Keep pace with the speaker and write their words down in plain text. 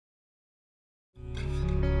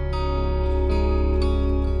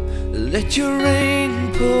Let your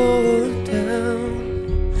rain pour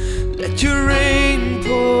down. Let your rain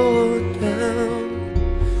pour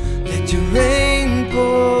down. Let your rain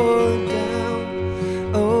pour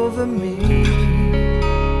down over me.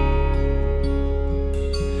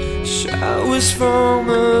 Showers from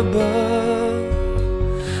above,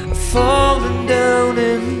 falling down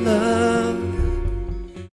in love.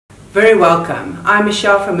 Very welcome. I'm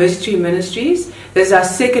Michelle from Mercy Tree Ministries. This is our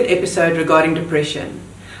second episode regarding depression.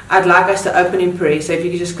 I'd like us to open in prayer, so if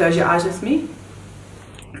you could just close your eyes with me.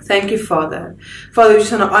 Thank you, Father. Father, we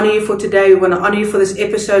just want to honor you for today. We want to honor you for this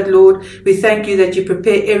episode, Lord. We thank you that you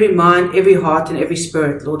prepare every mind, every heart, and every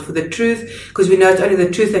spirit, Lord, for the truth, because we know it's only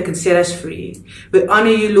the truth that can set us free. We honor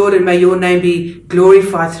you, Lord, and may your name be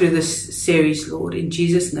glorified through this series, Lord. In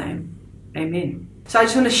Jesus' name, amen. So I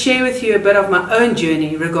just want to share with you a bit of my own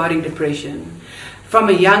journey regarding depression. From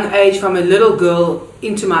a young age, from a little girl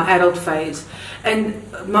into my adult phase. And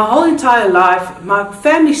my whole entire life, my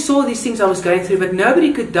family saw these things I was going through, but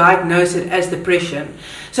nobody could diagnose it as depression.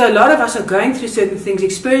 So a lot of us are going through certain things,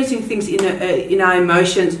 experiencing things in our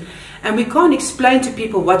emotions, and we can't explain to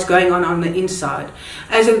people what's going on the inside.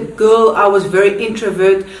 As a girl, I was very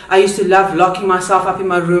introvert. I used to love locking myself up in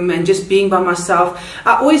my room and just being by myself.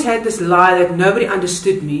 I always had this lie that nobody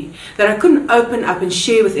understood me, that I couldn't open up and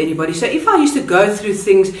share with anybody. So if I used to go through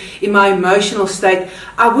things in my emotional state,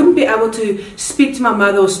 I wouldn't be able to speak to my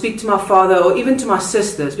mother or speak to my father or even to my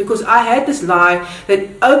sisters, because I had this lie that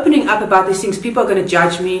opening up about these things, people are going to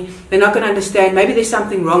judge me. They're not going to understand. Maybe there's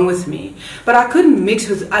something wrong with me. But I couldn't mix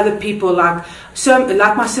with other people. Like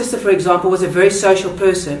my sister, for example, was a very social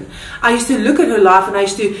person. I used to look at her life and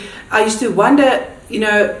I used to wonder,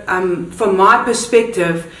 from my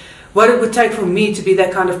perspective, what it would take for me to be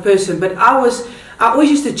that kind of person. But I always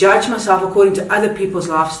used to judge myself according to other people's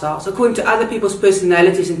lifestyles, according to other people's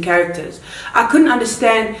personalities and characters. I couldn't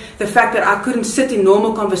understand the fact that I couldn't sit in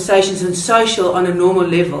normal conversations and social on a normal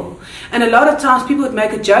level. And a lot of times people would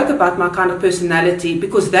make a joke about my kind of personality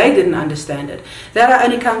because they didn't understand it. That I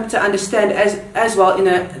only come to understand as well in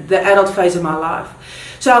the adult phase of my life.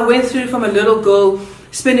 So I went through from a little girl,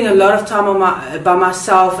 spending a lot of time by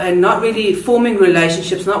myself and not really forming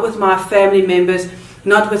relationships, not with my family members,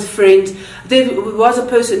 not with friends. There was a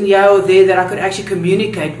person here or there that I could actually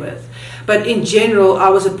communicate with. But in general, I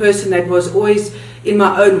was a person that was always in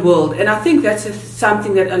my own world. And I think that's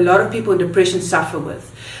something that a lot of people in depression suffer with.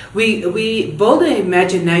 We build an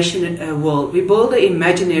imagination world. We build an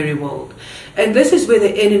imaginary world. And this is where the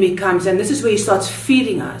enemy comes, and this is where he starts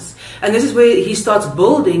feeding us. And this is where he starts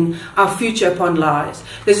building our future upon lies.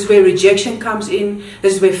 This is where rejection comes in.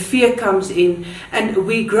 This is where fear comes in. And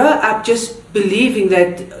we grow up just believing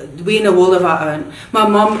that we're in a world of our own. My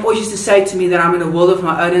mom always used to say to me that I'm in a world of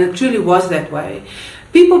my own, and it truly was that way.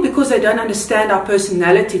 People, because they don't understand our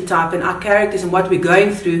personality type and our characters and what we're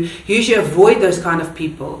going through, usually avoid those kind of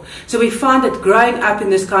people. So we find that growing up in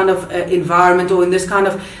this kind of environment or in this kind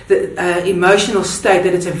of emotional state,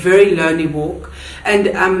 that it's a very lonely walk. And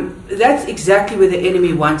that's exactly where the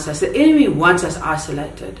enemy wants us. The enemy wants us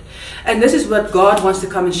isolated. And this is what God wants to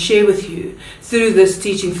come and share with you through this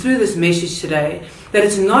teaching, through this message today, that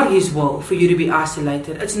it's not His will for you to be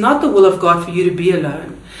isolated. It's not the will of God for you to be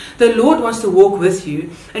alone. The Lord wants to walk with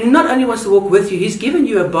you. And He not only wants to walk with you, He's given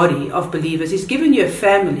you a body of believers. He's given you a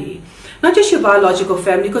family. Not just your biological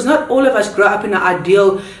family, because not all of us grow up in an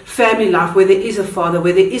ideal family life where there is a father,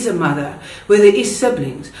 where there is a mother, where there is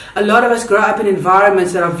siblings. A lot of us grow up in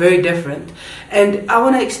environments that are very different. And I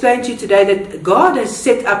want to explain to you today that God has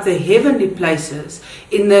set up the heavenly places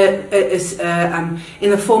in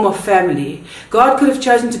the form of family. God could have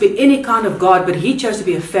chosen to be any kind of God, but He chose to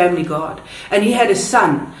be a family God. And He had a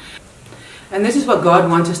son. And this is what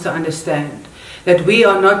God wants us to understand, that we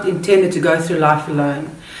are not intended to go through life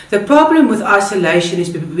alone. The problem with isolation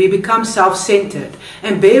is we become self-centered.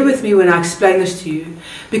 And bear with me when I explain this to you.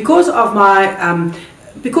 Because of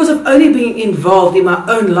only being involved in my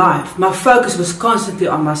own life, my focus was constantly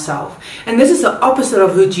on myself. And this is the opposite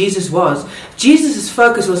of who Jesus was. Jesus'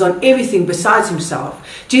 focus was on everything besides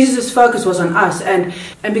Himself. Jesus' focus was on us. And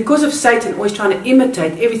because of Satan always trying to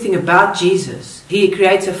imitate everything about Jesus, he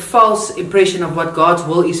creates a false impression of what God's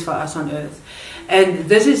will is for us on earth. And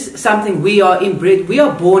this is something we are inbred. We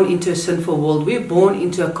are born into a sinful world. We're born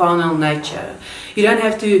into a carnal nature. You don't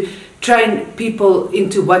have to train people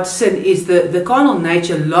into what sin is. The carnal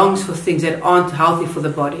nature longs for things that aren't healthy for the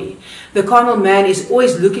body. The carnal man is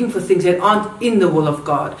always looking for things that aren't in the will of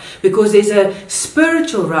God, because there's a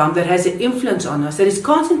spiritual realm that has an influence on us, that is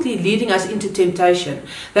constantly leading us into temptation.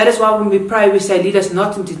 That is why when we pray, we say, lead us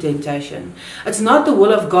not into temptation. It's not the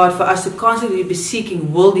will of God for us to constantly be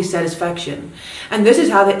seeking worldly satisfaction. And this is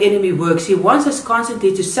how the enemy works. He wants us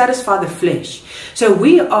constantly to satisfy the flesh. So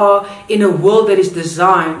we are in a world that is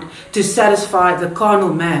designed to satisfy the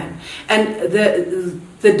carnal man. And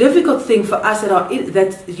the difficult thing for us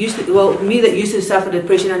that used to suffer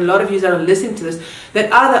depression, and a lot of you that are listening to this,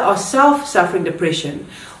 that either are self-suffering depression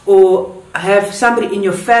or have somebody in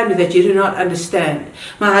your family that you do not understand.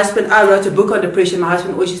 My husband, I wrote a book on depression. My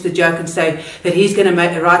husband always used to joke and say that he's going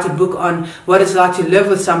to write a book on what it's like to live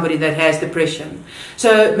with somebody that has depression.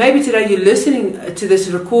 So maybe today you're listening to this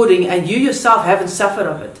recording and you yourself haven't suffered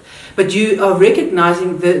of it, but you are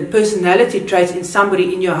recognizing the personality traits in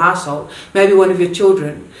somebody in your household, maybe one of your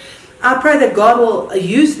children. I pray that God will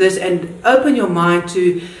use this and open your mind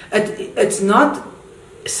to it. It's not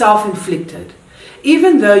self-inflicted.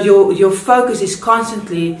 Even though your focus is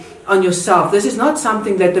constantly on yourself, this is not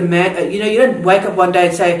something that you don't wake up one day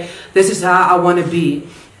and say, this is how I want to be.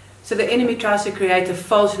 So the enemy tries to create a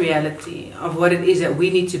false reality of what it is that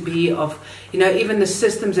we need to be, of, even the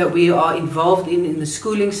systems that we are involved in the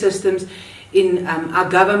schooling systems, in our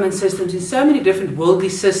government systems, in so many different worldly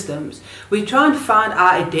systems. We try and find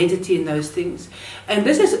our identity in those things. And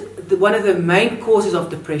this is one of the main causes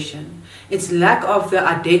of depression. It's lack of the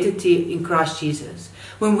identity in Christ Jesus.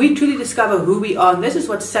 When we truly discover who we are, and this is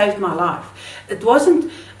what saved my life. It wasn't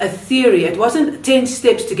a theory. It wasn't 10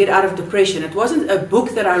 steps to get out of depression. It wasn't a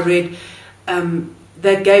book that I read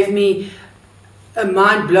that gave me a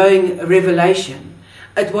mind-blowing revelation.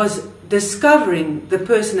 It was discovering the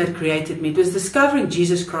person that created me. It was discovering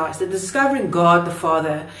Jesus Christ, and discovering God the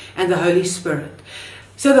Father and the Holy Spirit.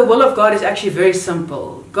 So the will of God is actually very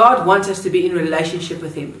simple. God wants us to be in relationship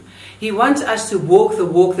with Him. He wants us to walk the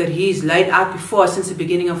walk that He's laid out before us since the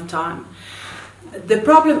beginning of time. The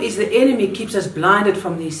problem is the enemy keeps us blinded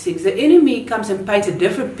from these things. The enemy comes and paints a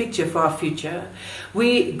different picture for our future.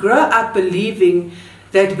 We grow up believing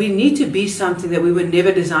that we need to be something that we were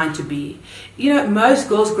never designed to be. Most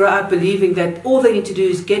girls grow up believing that all they need to do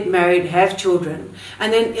is get married, have children,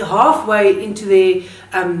 and then halfway into their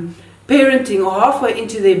parenting or halfway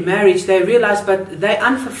into their marriage, they realize, but they're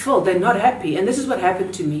unfulfilled, they're not happy. And this is what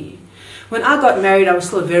happened to me. When I got married, I was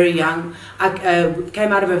still very young. I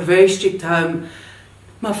came out of a very strict home.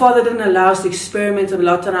 My father didn't allow us to experiment a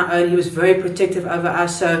lot on our own. He was very protective over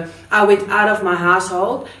us. So I went out of my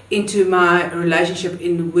household into my relationship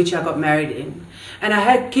in which I got married in. And I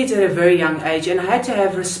had kids at a very young age, and I had to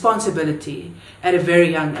have responsibility at a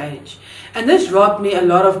very young age. And this robbed me a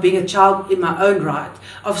lot of being a child in my own right,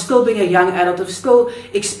 of still being a young adult, of still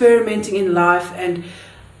experimenting in life and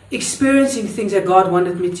experiencing things that God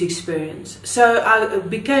wanted me to experience. So I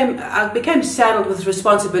became saddled with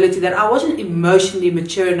responsibility that I wasn't emotionally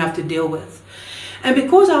mature enough to deal with. And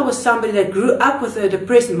because I was somebody that grew up with a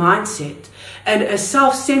depressed mindset and a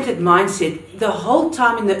self-centered mindset, the whole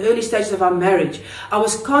time in the early stages of our marriage, I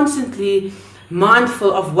was constantly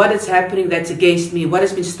mindful of what is happening that's against me, what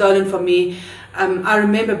has been stolen from me. I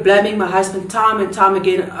remember blaming my husband time and time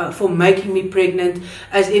again for making me pregnant,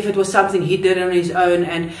 as if it was something he did on his own.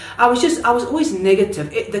 And I was always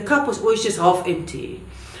negative. The cup was always just half empty.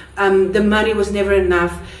 The money was never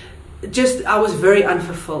enough. I was very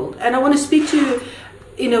unfulfilled. And I want to speak to you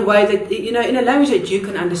in a way that, in a language that you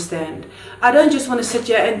can understand. I don't just want to sit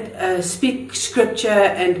here and speak scripture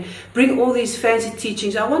and bring all these fancy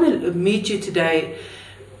teachings. I want to meet you today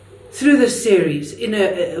through this series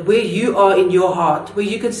where you are in your heart, where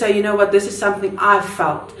you can say, this is something I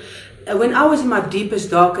felt. When I was in my deepest,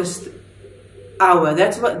 darkest hour,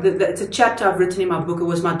 that's a chapter I've written in my book. It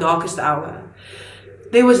was my darkest hour.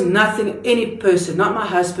 There was nothing any person, not my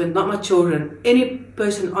husband, not my children, any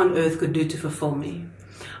person on earth could do to fulfill me.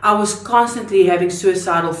 I was constantly having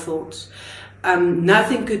suicidal thoughts.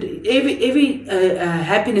 Nothing could, every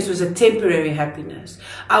happiness was a temporary happiness.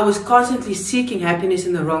 I was constantly seeking happiness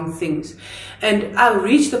in the wrong things. And I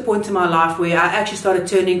reached a point in my life where I actually started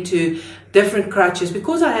turning to different crutches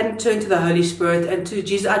because I hadn't turned to the Holy Spirit and to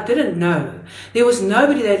Jesus. I didn't know. There was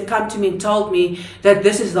nobody that had come to me and told me that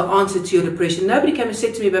this is the answer to your depression. Nobody came and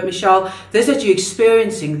said to me, but Michelle, this that you're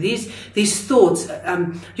experiencing, these thoughts,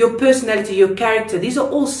 your personality, your character, these are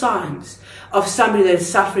all signs of somebody that is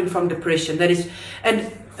suffering from depression.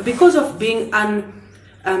 And because of being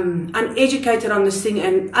uneducated on this thing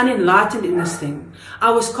and unenlightened in this thing,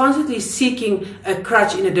 I was constantly seeking a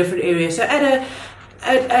crutch in a different area. So at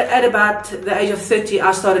At about the age of 30,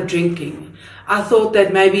 I started drinking. I thought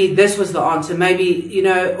that maybe this was the answer. Maybe, you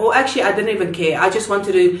know, or actually I didn't even care. I just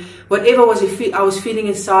wanted to, whatever I was feeling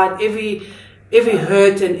inside, every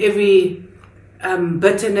hurt and every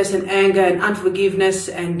bitterness and anger and unforgiveness.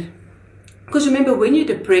 And because remember, when you're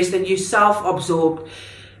depressed and you're self-absorbed,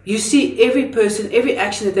 you see every person, every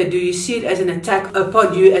action that they do, you see it as an attack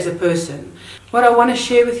upon you as a person. What I want to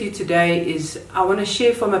share with you today is I want to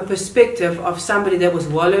share from a perspective of somebody that was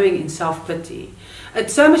wallowing in self-pity.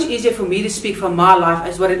 It's so much easier for me to speak from my life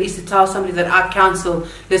as what it is to tell somebody that I counsel,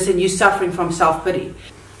 listen, you're suffering from self-pity.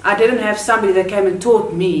 I didn't have somebody that came and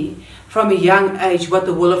taught me from a young age what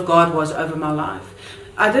the will of God was over my life.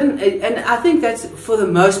 I didn't, and I think that's for the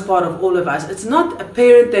most part of all of us. It's not a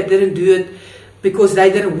parent that didn't do it because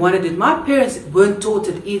they didn't want to do it. My parents weren't taught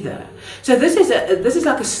it either. So this is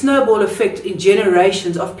like a snowball effect in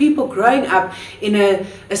generations of people growing up in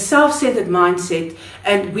a self-centered mindset,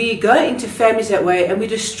 and we go into families that way and we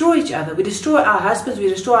destroy each other. We destroy our husbands, we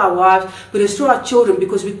destroy our wives, we destroy our children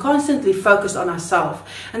because we constantly focus on ourselves.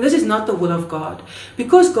 And this is not the will of God.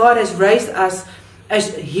 Because God has raised us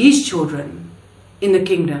as His children in the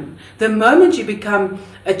kingdom, the moment you become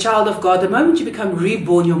a child of God, the moment you become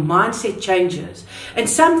reborn, your mindset changes. And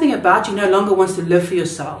something about you no longer wants to live for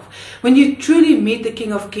yourself. When you truly meet the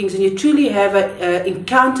King of Kings and you truly have an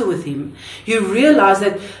encounter with Him, you realize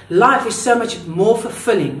that life is so much more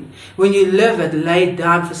fulfilling when you live it laid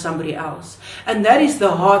down for somebody else. And that is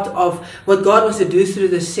the heart of what God wants to do through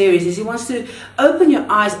this series, is He wants to open your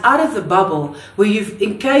eyes out of the bubble where you've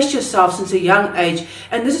encased yourself since a young age.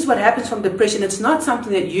 And this is what happens from depression. It's not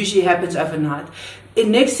something that usually happens overnight. In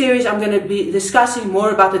next series, I'm going to be discussing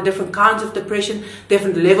more about the different kinds of depression,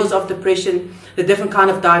 different levels of depression, the different kind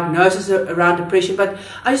of diagnosis around depression. But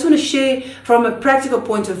I just want to share from a practical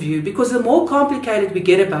point of view, because the more complicated we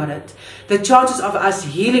get about it, the chances of us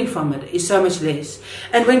healing from it is so much less.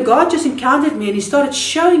 And when God just encountered me and He started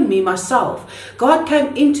showing me myself, God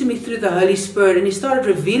came into me through the Holy Spirit and He started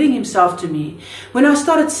revealing Himself to me. When I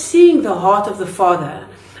started seeing the heart of the Father,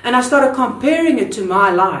 and I started comparing it to my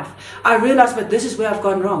life, I realized, but this is where I've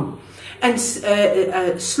gone wrong. And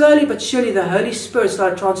slowly but surely the Holy Spirit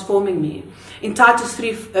started transforming me. In Titus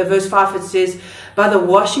 3 verse 5 it says, by the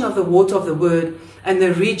washing of the water of the Word and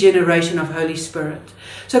the regeneration of Holy Spirit.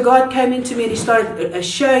 So God came into me and He started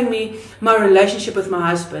showing me my relationship with my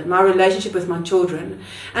husband, my relationship with my children.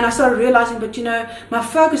 And I started realizing, but you know, my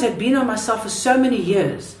focus had been on myself for so many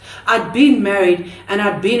years. I'd been married and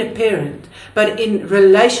I'd been a parent, but in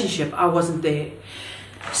relationship I wasn't there.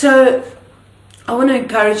 So I want to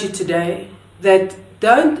encourage you today that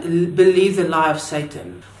don't believe the lie of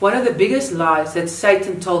Satan. One of the biggest lies that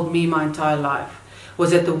Satan told me my entire life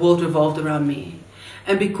was that the world revolved around me.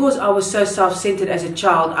 And because I was so self-centered as a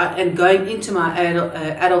child and going into my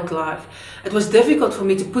adult life, it was difficult for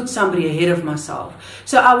me to put somebody ahead of myself.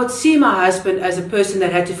 So I would see my husband as a person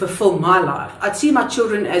that had to fulfill my life. I'd see my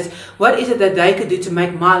children as what is it that they could do to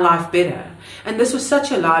make my life better. And this was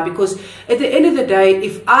such a lie, because at the end of the day,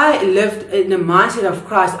 if I lived in the mindset of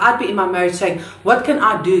Christ, I'd be in my marriage saying, what can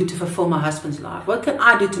I do to fulfill my husband's life? What can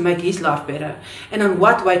I do to make his life better? And in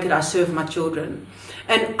what way could I serve my children?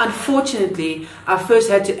 And unfortunately, I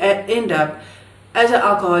first had to end up as an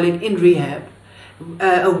alcoholic in rehab,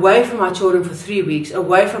 away from my children for 3 weeks,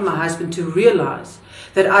 away from my husband, to realize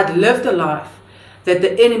that I'd lived a life that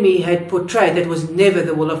the enemy had portrayed that was never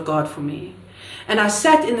the will of God for me. And I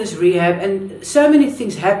sat in this rehab, and so many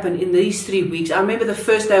things happened in these 3 weeks. I remember the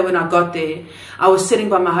first day when I got there, I was sitting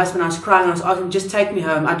by my husband, I was crying, I was asking, just take me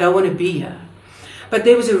home, I don't want to be here. But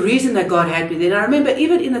there was a reason that God had me there. And I remember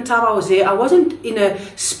even in the time I was there, I wasn't in a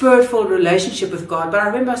spirit-filled relationship with God, but I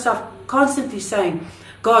remember myself constantly saying,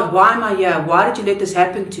 God, why am I here? Why did you let this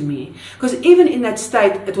happen to me? Because even in that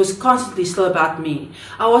state, it was constantly still about me.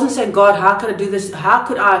 I wasn't saying, God, how could I do this? How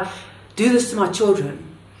could I do this to my children?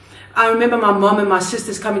 I remember my mom and my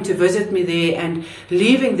sisters coming to visit me there and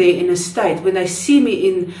leaving there in a state when they see me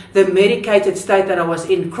in the medicated state that I was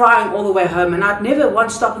in, crying all the way home. And I'd never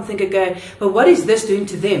once stop and think again, but what is this doing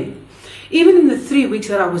to them? Even in the 3 weeks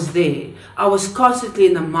that I was there, I was constantly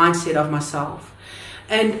in the mindset of myself.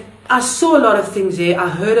 And I saw a lot of things there. I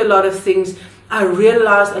heard a lot of things. I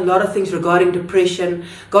realized a lot of things regarding depression.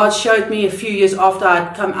 God showed me a few years after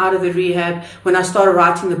I'd come out of the rehab, when I started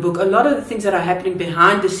writing the book, a lot of the things that are happening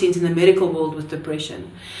behind the scenes in the medical world with depression.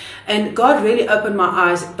 And God really opened my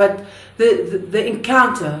eyes. But the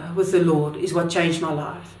encounter with the Lord is what changed my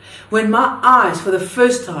life. When my eyes for the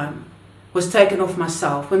first time was taken off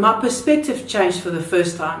myself, when my perspective changed for the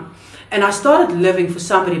first time, And I started living for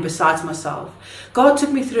somebody besides myself. God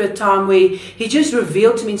took me through a time where He just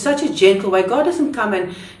revealed to me in such a gentle way. God doesn't come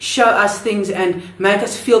and show us things and make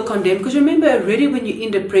us feel condemned. Because remember, already when you're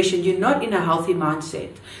in depression, you're not in a healthy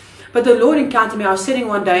mindset. But the Lord encountered me. I was sitting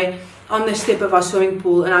one day on the step of our swimming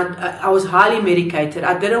pool, and I was highly medicated.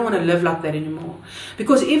 I didn't want to live like that anymore.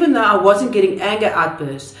 Because even though I wasn't getting anger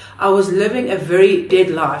outbursts, I was living a very dead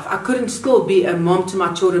life. I couldn't still be a mom to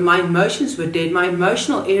my children. My emotions were dead. My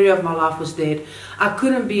emotional area of my life was dead. I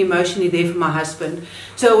couldn't be emotionally there for my husband.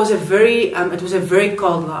 So it was a very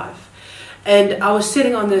cold life. And I was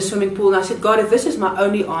sitting on the swimming pool, and I said, God, if this is my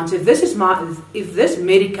only answer, if this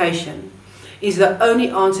medication is the only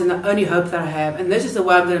answer and the only hope that I have, and this is the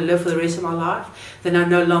way I'm going to live for the rest of my life, then I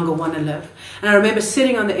no longer want to live. And I remember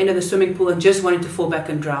sitting on the end of the swimming pool and just wanting to fall back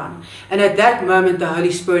and drown. And at that moment, the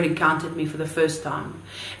Holy Spirit encountered me for the first time.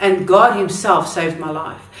 And God Himself saved my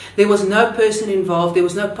life. There was no person involved. There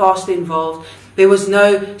was no pastor involved. There was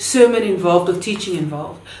no sermon involved or teaching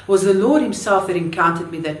involved. It was the Lord Himself that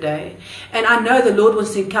encountered me that day. And I know the Lord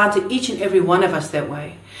wants to encounter each and every one of us that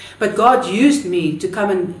way. But God used me to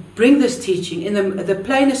come and bring this teaching in the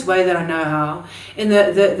plainest way that I know how, in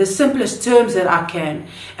the simplest terms that I can,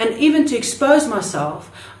 and even to expose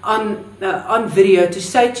myself on video to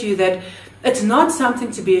say to you that it's not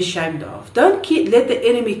something to be ashamed of. Don't let the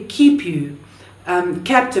enemy keep you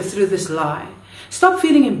captive through this lie. Stop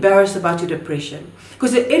feeling embarrassed about your depression,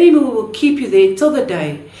 because the enemy will keep you there until the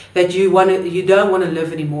day that you don't want to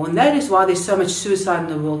live anymore. And that is why there's so much suicide in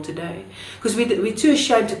the world today, because we're too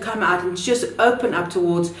ashamed to come out and just open up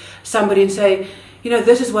towards somebody and say, you know,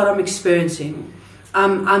 this is what I'm experiencing.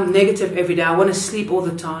 I'm negative every day. I want to sleep all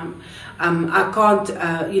the time. I can't,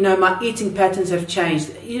 my eating patterns have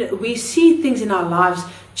changed. We see things in our lives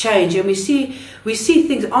change, and we see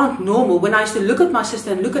things aren't normal. When I used to look at my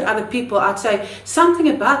sister and look at other people, I'd say something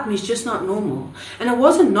about me is just not normal. And it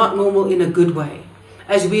wasn't not normal in a good way.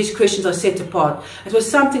 As we as Christians are set apart, it was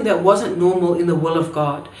something that wasn't normal in the will of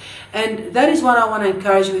God. And that is what I want to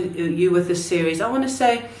encourage you with this series. I want to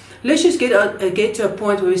say, let's just get to a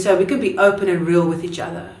point where we say we can be open and real with each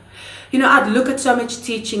other. You know, I'd look at so much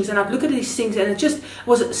teachings and I'd look at these things, and it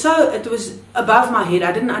was above my head.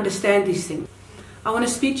 I didn't understand these things. I want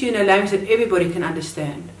to speak to you in a language that everybody can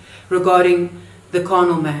understand regarding the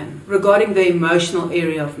carnal man, regarding the emotional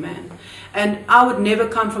area of man. And I would never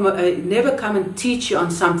come and teach you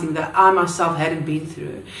on something that I myself hadn't been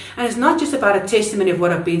through. And it's not just about a testimony of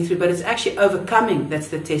what I've been through, but it's actually overcoming that's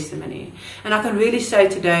the testimony. And I can really say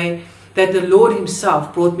today that the Lord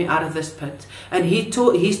Himself brought me out of this pit. And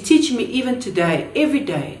He's teaching me even today, every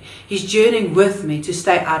day. He's journeying with me to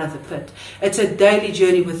stay out of the pit. It's a daily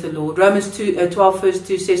journey with the Lord. Romans 12 verse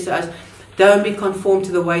 2 says to us, don't be conformed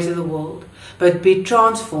to the ways of the world, but be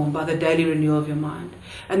transformed by the daily renewal of your mind.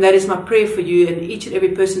 And that is my prayer for you and each and every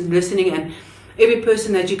person listening, and every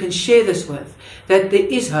person that you can share this with, that there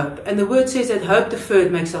is hope. And the word says that hope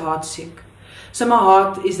deferred makes the heart sick. So my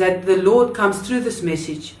heart is that the Lord comes through this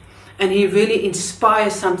message and He really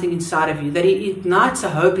inspires something inside of you, that He ignites a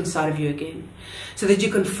hope inside of you again, so that you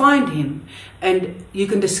can find Him and you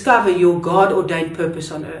can discover your God-ordained purpose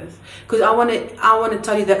on earth. Because I want to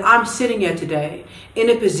tell you that I'm sitting here today in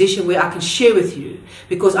a position where I can share with you,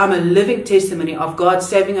 because I'm a living testimony of God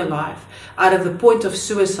saving a life out of the point of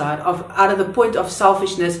suicide, out of the point of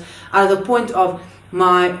selfishness, out of the point of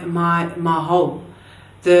my hole,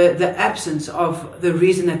 the absence of the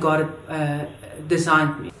reason that God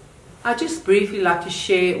designed me. I'd just briefly like to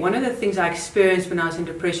share one of the things I experienced when I was in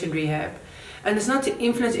depression rehab. And it's not to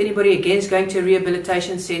influence anybody against going to a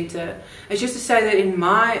rehabilitation center. It's just to say that in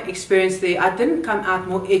my experience there, I didn't come out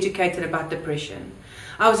more educated about depression.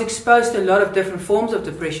 I was exposed to a lot of different forms of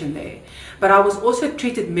depression there. But I was also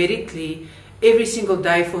treated medically every single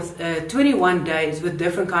day for 21 days with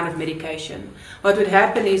different kind of medication. What would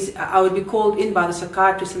happen is I would be called in by the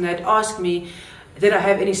psychiatrist, and they'd ask me, did I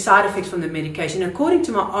have any side effects from the medication? According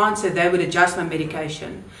to my answer, they would adjust my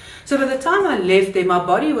medication. So by the time I left there, my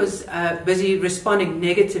body was busy responding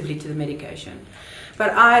negatively to the medication.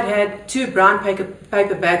 But I had 2 brown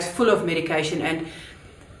paper bags full of medication, and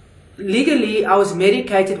legally I was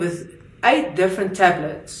medicated with 8 different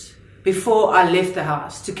tablets before I left the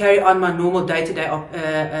house to carry on my normal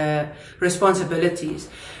day-to-day responsibilities.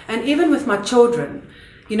 And even with my children,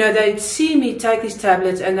 you know, they'd see me take these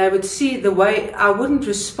tablets, and they would see the way I wouldn't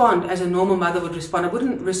respond as a normal mother would respond. I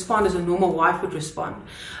wouldn't respond as a normal wife would respond.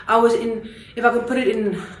 I was in, if I can put it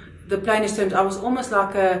in the plainest terms, I was almost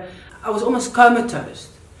comatose.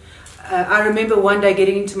 I remember one day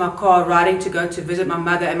getting into my car, riding to go to visit my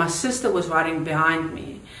mother, and my sister was riding behind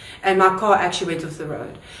me. and my car actually went off the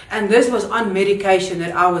road. And this was on medication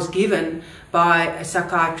that I was given by a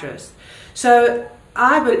psychiatrist. So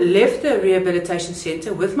I left the rehabilitation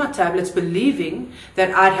center with my tablets, believing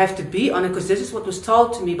that I'd have to be on it, because this is what was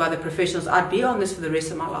told to me by the professionals. I'd be on this for the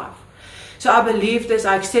rest of my life. So I believed this.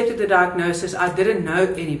 I accepted the diagnosis. I didn't know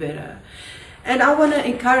any better. And I want to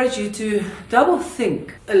encourage you to double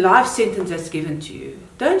think a life sentence that's given to you.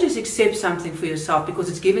 Don't just accept something for yourself because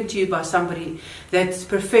it's given to you by somebody that's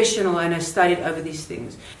professional and has studied over these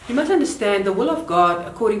things. You must understand the will of God,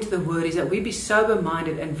 according to the word, is that we be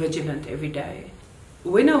sober-minded and vigilant every day.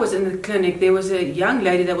 When I was in the clinic, there was a young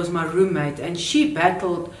lady that was my roommate, and she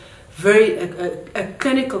battled a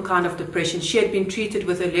clinical kind of depression. She had been treated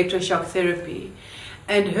with electroshock therapy,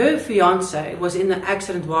 and her fiance was in the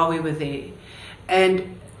accident while we were there.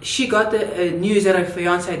 And she got the news that her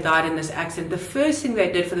fiance died in this accident. The first thing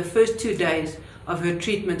they did for the first 2 days of her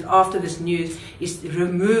treatment after this news is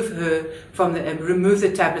remove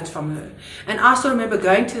the tablets from her. And I still remember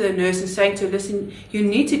going to the nurse and saying to her, listen, you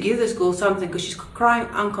need to give this girl something because she's crying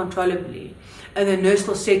uncontrollably. And the nurse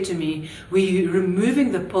still said to me, we're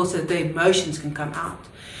removing the pills so that the emotions can come out.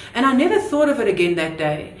 And I never thought of it again that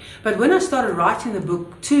day. But when I started writing the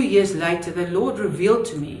book 2 years later, the Lord revealed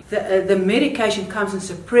to me that the medication comes and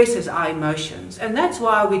suppresses our emotions. And that's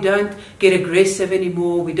why we don't get aggressive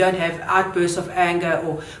anymore. We don't have outbursts of anger,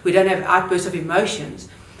 or we don't have outbursts of emotions.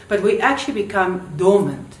 But we actually become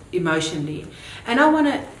dormant emotionally. And I want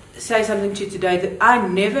to say something to you today, that I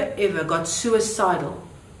never ever got suicidal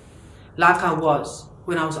like I was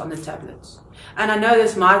when I was on the tablets. And I know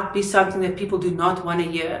this might be something that people do not want to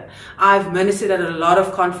hear. I've ministered at a lot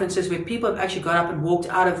of conferences where people have actually got up and walked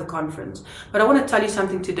out of the conference. But I want to tell you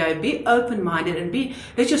something today. Be open-minded and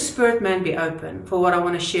let your spirit man be open for what I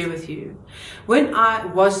want to share with you. When I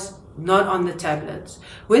was not on the tablets,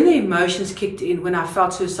 when the emotions kicked in, when I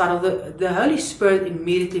felt suicidal, the Holy Spirit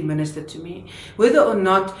immediately ministered to me. Whether or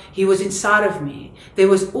not He was inside of me, there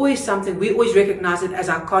was always something, we always recognize it as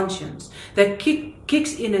our conscience, that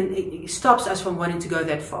kicks in and it stops us from wanting to go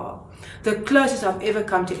that far. The closest I've ever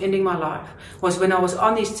come to ending my life was when I was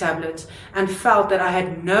on these tablets and felt that I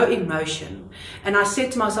had no emotion. And I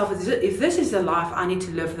said to myself, if this is the life I need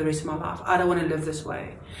to live for the rest of my life, I don't want to live this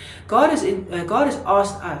way. God has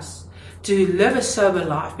asked us to live a sober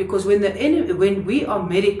life, because when we are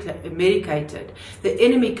medicated, the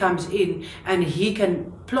enemy comes in and he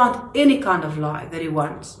can plant any kind of lie that he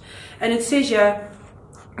wants. And it says here,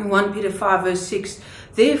 1 Peter 5 verse 6,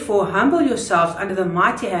 therefore humble yourselves under the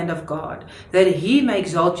mighty hand of God, that He may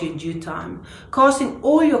exalt you in due time, casting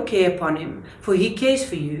all your care upon Him, for He cares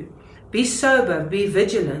for you. Be sober, be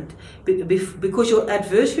vigilant, because your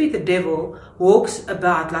adversary the devil walks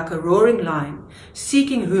about like a roaring lion,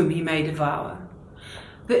 seeking whom he may devour.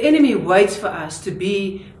 The enemy waits for us to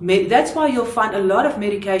be, that's why you'll find a lot of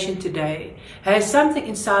medication today has something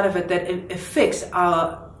inside of it that affects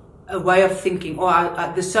our way of thinking, or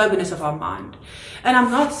the soberness of our mind. And I'm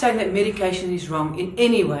not saying that medication is wrong in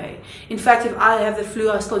any way. In fact, if I have the flu,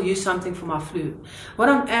 I still use something for my flu. What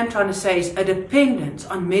I am trying to say is a dependence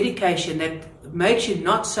on medication that makes you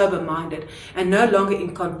not sober-minded and no longer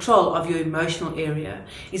in control of your emotional area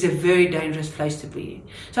is a very dangerous place to be.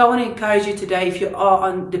 So I want to encourage you today, if you are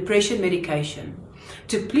on depression medication,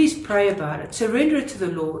 to please pray about it. Surrender it to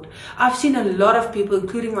the Lord. I've seen a lot of people,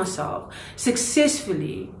 including myself,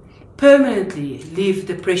 successfully permanently leave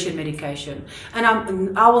depression medication.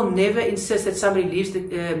 And I will never insist that somebody leaves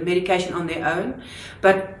the medication on their own,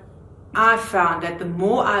 but I found that the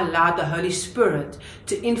more I allowed the Holy Spirit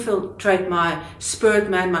to infiltrate my spirit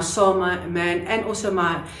man, my soul man, and also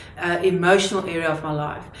my emotional area of my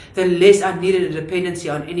life, the less I needed a dependency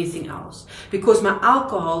on anything else. Because my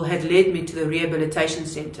alcohol had led me to the rehabilitation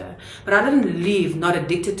center. But I didn't leave not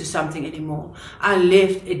addicted to something anymore. I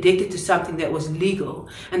left addicted to something that was legal,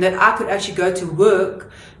 and that I could actually go to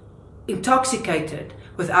work intoxicated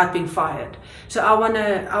without being fired. So I want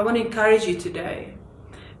to encourage you today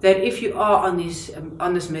that if you are on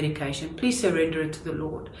this medication, please surrender it to the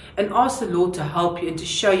Lord and ask the Lord to help you and to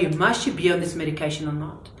show you, must you be on this medication or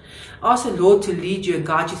not. Ask the Lord to lead you and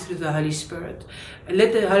guide you through the Holy Spirit. And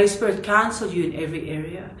let the Holy Spirit counsel you in every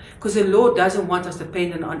area, because the Lord doesn't want us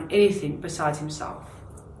dependent on anything besides Himself.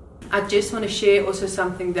 I just want to share also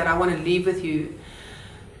something that I want to leave with you.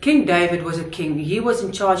 King David was a king. He was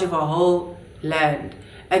in charge of our whole land.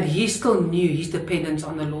 And he still knew his dependence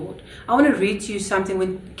on the Lord. I want to read to you something.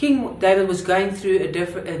 When King David was going through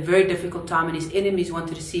a very difficult time and his enemies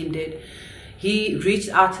wanted to see him dead, he reached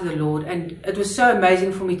out to the Lord, and it was so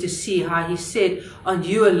amazing for me to see how he said, on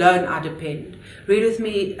you alone I depend. Read with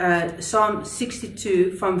me Psalm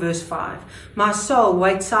 62 from verse 5. My soul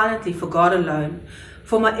waits silently for God alone,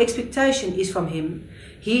 for my expectation is from him.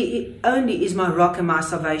 He only is my rock and my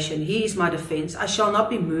salvation. He is my defense. I shall not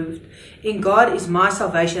be moved. In God is my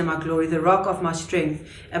salvation and my glory, the rock of my strength,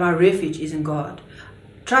 and my refuge is in God.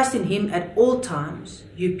 Trust in him at all times,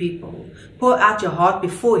 you people. Pour out your heart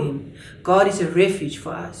before him. God is a refuge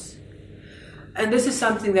for us. And this is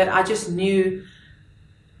something that I just knew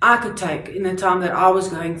I could take in the time that I was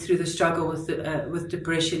going through the struggle with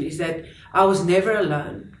depression, is that I was never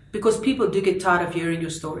alone. Because people do get tired of hearing your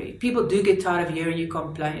story. People do get tired of hearing you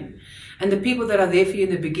complain. And the people that are there for you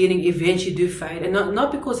in the beginning eventually do fade. And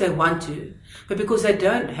not because they want to, but because they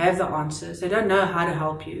don't have the answers. They don't know how to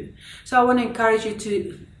help you. So I want to encourage you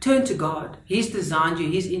to turn to God. He's designed you.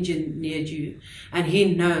 He's engineered you. And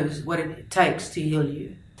he knows what it takes to heal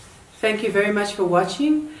you. Thank you very much for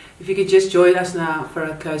watching. If you could just join us now for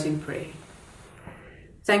a closing prayer.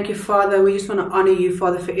 Thank you, Father. We just want to honor you,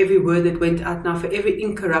 Father, for every word that went out now, for every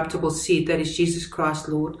incorruptible seed that is Jesus Christ,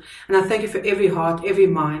 Lord. And I thank you for every heart, every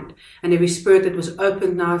mind, and every spirit that was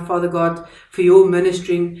opened now, Father God, for your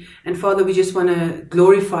ministering. And Father, we just want to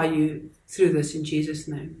glorify you through this in Jesus'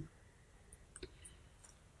 name.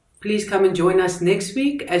 Please come and join us next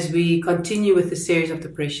week as we continue with the series of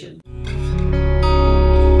depression.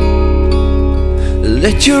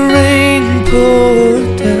 Let your rain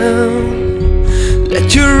pour down.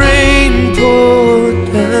 Let your rain pour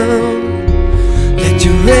down. Let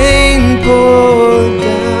your rain pour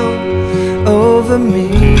down over me.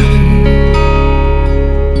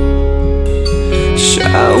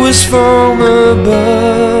 Showers from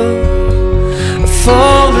above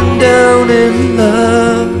fall